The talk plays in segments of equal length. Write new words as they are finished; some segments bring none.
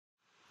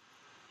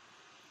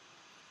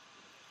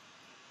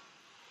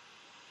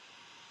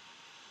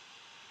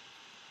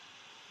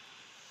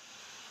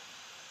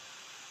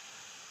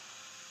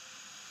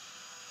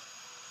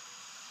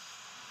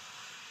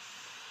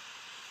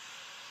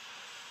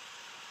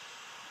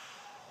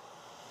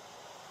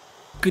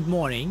Good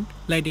morning,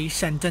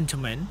 ladies and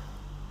gentlemen.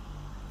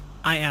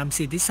 I am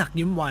Sitisak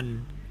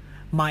Yumwan.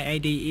 My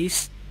ID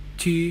is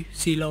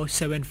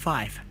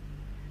 2075.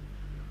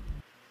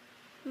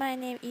 My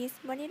name is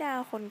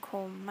Vanida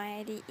Konkom. My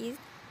ID is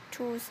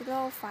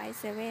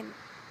 2057.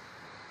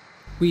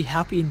 We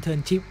have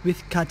internship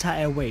with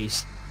Qatar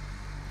Airways.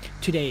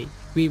 Today,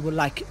 we would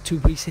like to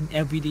present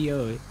a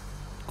video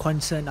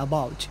concerned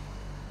about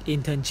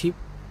internship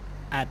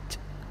at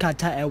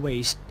Qatar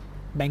Airways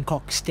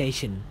Bangkok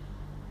Station.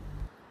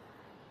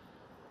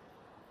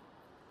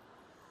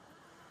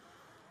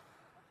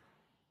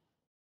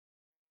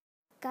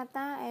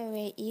 Qatar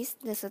Airways is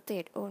the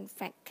state-owned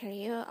flag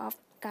carrier of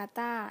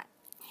Qatar,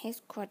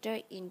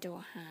 headquartered in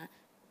Doha.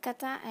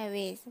 Qatar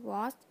Airways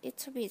was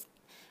established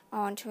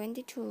on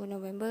 22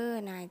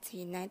 November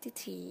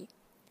 1993.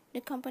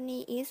 The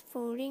company is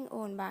fully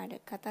owned by the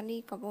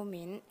Qatari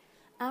government.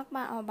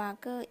 Akbar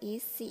Al-Bakr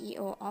is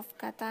CEO of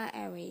Qatar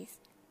Airways.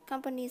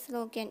 Company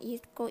slogan is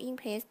Going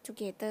Place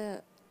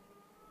Together.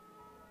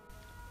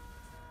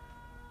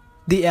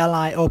 The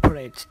airline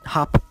operates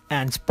hub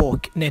and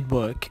spoke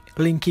network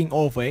linking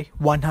over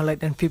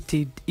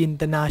 150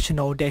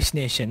 international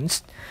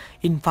destinations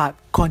in 5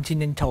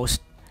 continents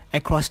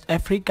across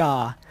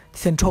Africa,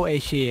 Central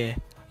Asia,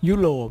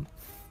 Europe,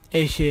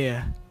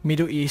 Asia,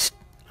 Middle East,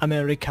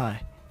 America,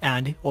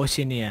 and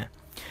Oceania,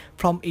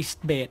 from its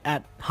base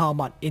at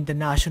Hamad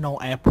International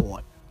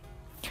Airport.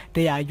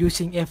 They are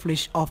using a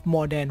fleet of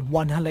more than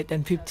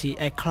 150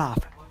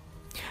 aircraft.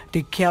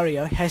 The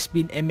carrier has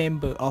been a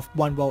member of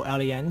One World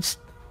Alliance.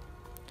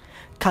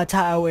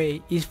 Qatar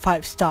Airways is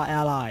 5-star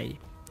airline.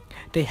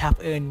 They have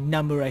earned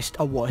numerous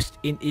awards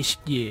in each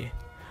year.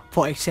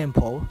 For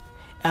example,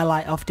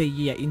 Airline of the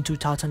Year in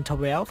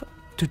 2012,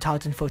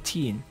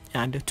 2014,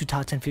 and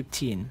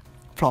 2015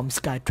 from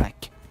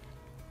Skytrax.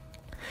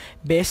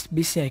 Best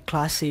Business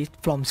Class seat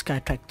from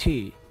Skytrax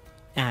 2,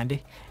 and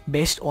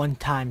Best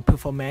On-Time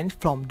Performance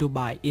from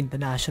Dubai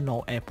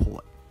International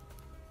Airport.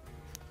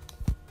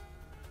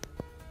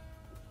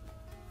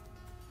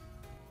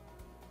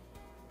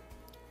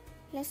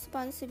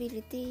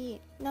 Responsibility.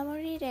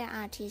 Normally there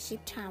are 3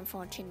 shift time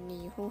for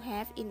trainees who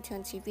have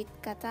internship with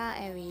Qatar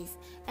Airways.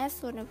 At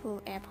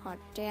Suvarnabhumi Airport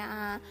there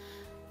are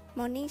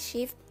morning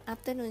shift,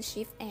 afternoon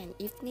shift and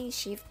evening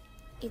shift.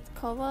 It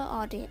covers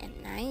all day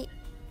and night.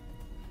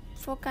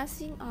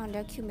 Focusing on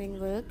document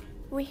work,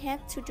 we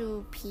have to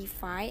do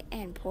pre-file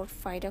and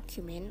post-file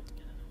documents.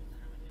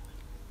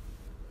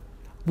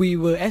 We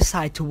were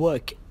assigned to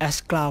work as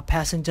ground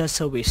passenger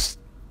service.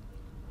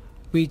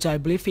 We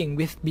joined briefing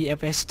with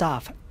BFS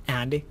staff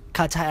and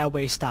Qatar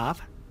Airways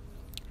staff.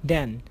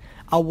 Then,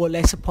 our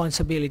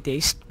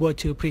responsibilities were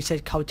to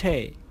present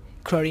counter,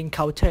 clearing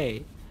counter,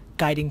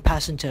 guiding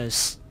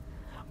passengers,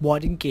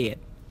 boarding gate,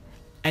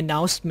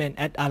 announcement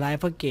at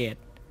arrival gate,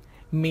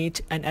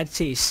 meet and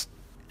assist,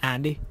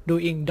 and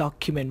doing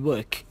document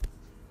work.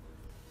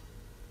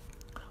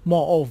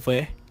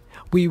 Moreover,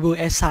 we were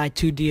assigned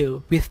to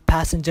deal with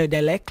passengers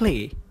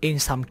directly in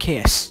some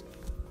cases.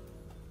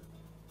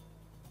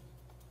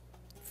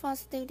 For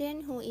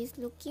students who is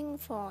looking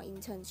for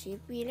internship,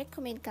 we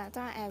recommend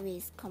Qatar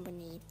Airways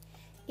company.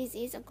 It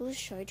is a good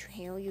choice to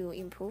help you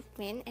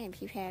improvement and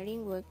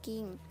preparing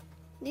working.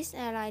 This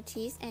airline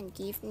teaches and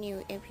gives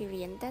new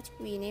experience that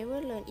we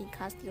never learn in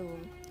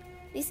classroom.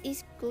 This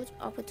is good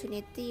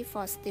opportunity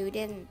for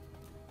students.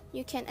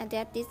 You can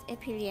adapt this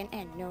experience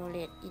and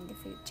knowledge in the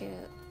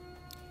future.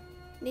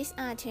 These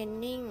are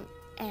training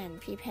and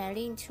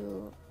preparing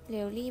to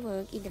really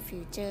work in the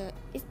future.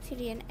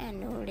 Experience and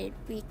knowledge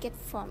we get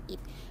from it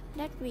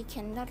that we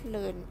cannot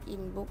learn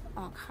in book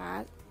or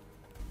class.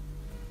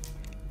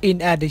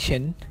 In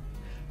addition,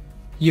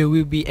 you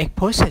will be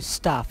exposed to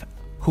staff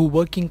who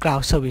work in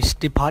ground service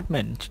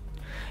department.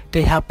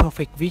 They have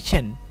perfect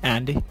vision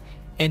and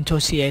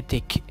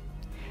enthusiastic.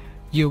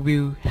 You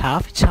will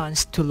have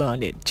chance to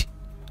learn it.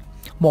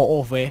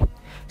 Moreover,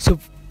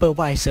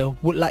 supervisor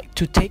would like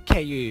to take care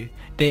of you.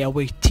 They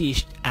will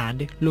teach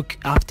and look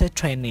after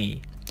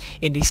trainee.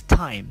 In this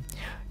time,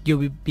 you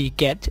will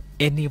get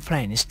any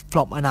friends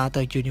from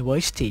another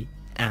university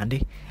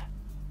and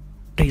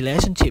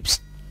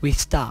relationships with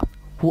staff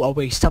who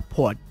always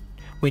support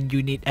when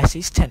you need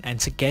assistance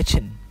and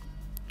suggestion.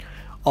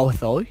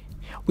 Although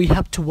we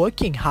have to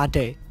working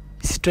harder,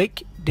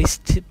 strict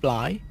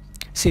discipline,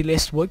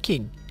 serious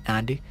working,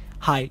 and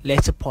high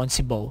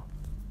responsible.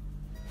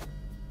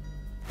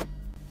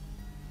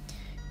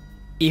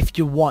 If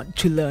you want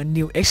to learn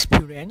new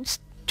experience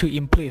to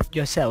improve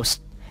yourselves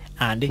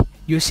and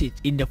use it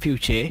in the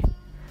future,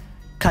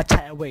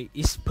 Qatar Airways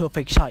is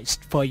perfect choice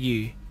for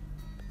you.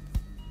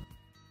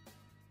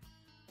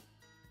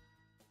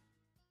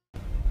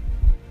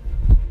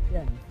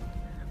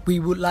 We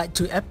would like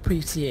to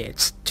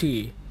appreciate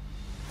to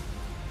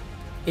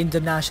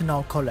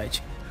International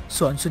College,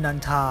 Suan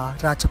Sunanta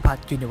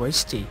Ratchapat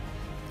University,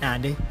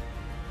 and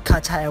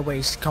Qatar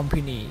Airways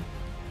Company,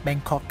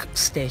 Bangkok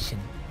Station.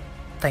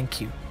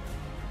 Thank you.